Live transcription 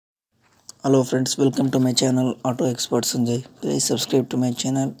Hello friends, welcome to my channel Auto Expert Sanjay. Please subscribe to my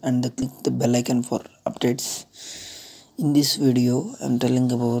channel and click the bell icon for updates. In this video, I'm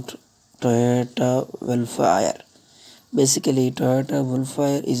telling about Toyota Vellfire. Basically, Toyota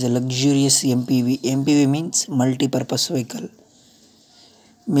Vellfire is a luxurious MPV. MPV means multi-purpose vehicle.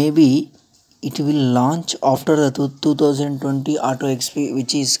 Maybe it will launch after the 2020 Auto Expo,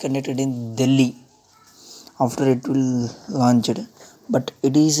 which is conducted in Delhi. After it will launch it, but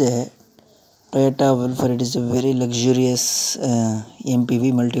it is a Toyota Vellfire. It is a very luxurious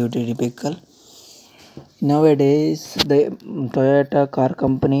MPV multi-utility vehicle. Nowadays, the Toyota car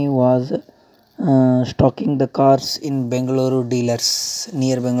company was stocking the cars in Bengaluru dealers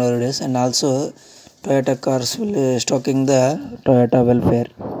near Bengaluru dealers, and also Toyota cars will stocking the Toyota Vellfire.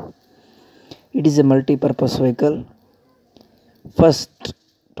 It is a multi-purpose vehicle. First,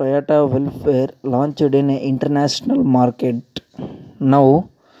 Toyota Vellfire launched in an international market. Now,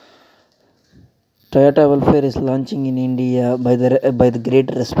 Toyota Vellfire is launching in India by the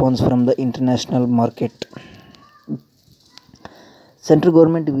great response from the international market. Central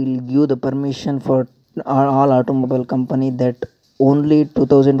government will give the permission for all automobile company that only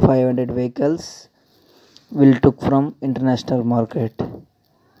 2,500 vehicles will took from international market.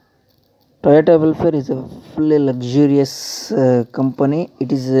 Toyota Vellfire is a fully luxurious company.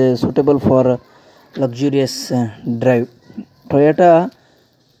 It is suitable for luxurious drive. Toyota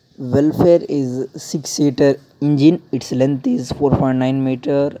Vellfire is 6-seater engine. Its length is 4.9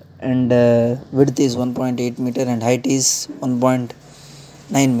 meter and width is 1.8 meter and height is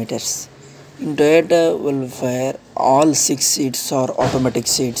 1.9 meters. In Toyota Vellfire, all 6 seats are automatic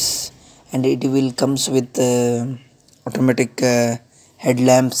seats, and it will comes with automatic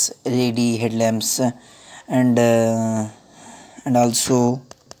headlamps, LED headlamps, and also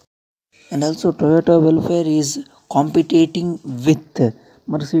Toyota Vellfire is competing with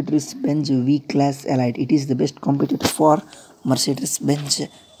Mercedes-Benz V-Class Elite. It is the best competitor for Mercedes-Benz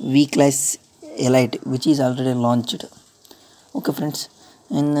V-Class Elite, which is already launched. Okay friends,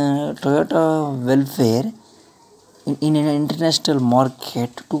 in Toyota Vellfire, in an international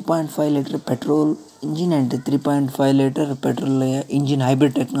market, 2.5 liter petrol engine and 3.5 liter petrol engine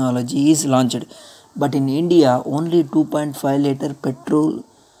hybrid technology is launched. But in India, only 2.5 liter petrol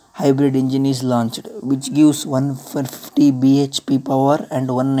hybrid engine is launched, which gives 150 bhp power and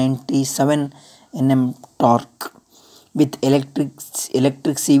 197 Nm torque with electric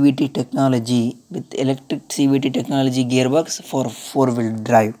CVT technology gearbox for 4-wheel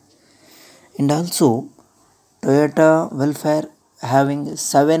drive. And also Toyota Vellfire having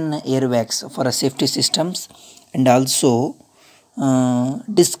 7 airbags for safety systems, and also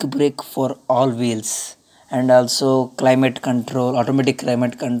disc brake for all wheels, and also climate control, automatic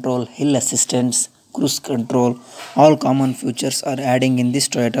climate control, hill assistance, cruise control. All common features are adding in this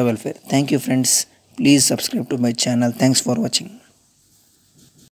Toyota Vellfire. Thank you friends. Please subscribe to my channel. Thanks for watching.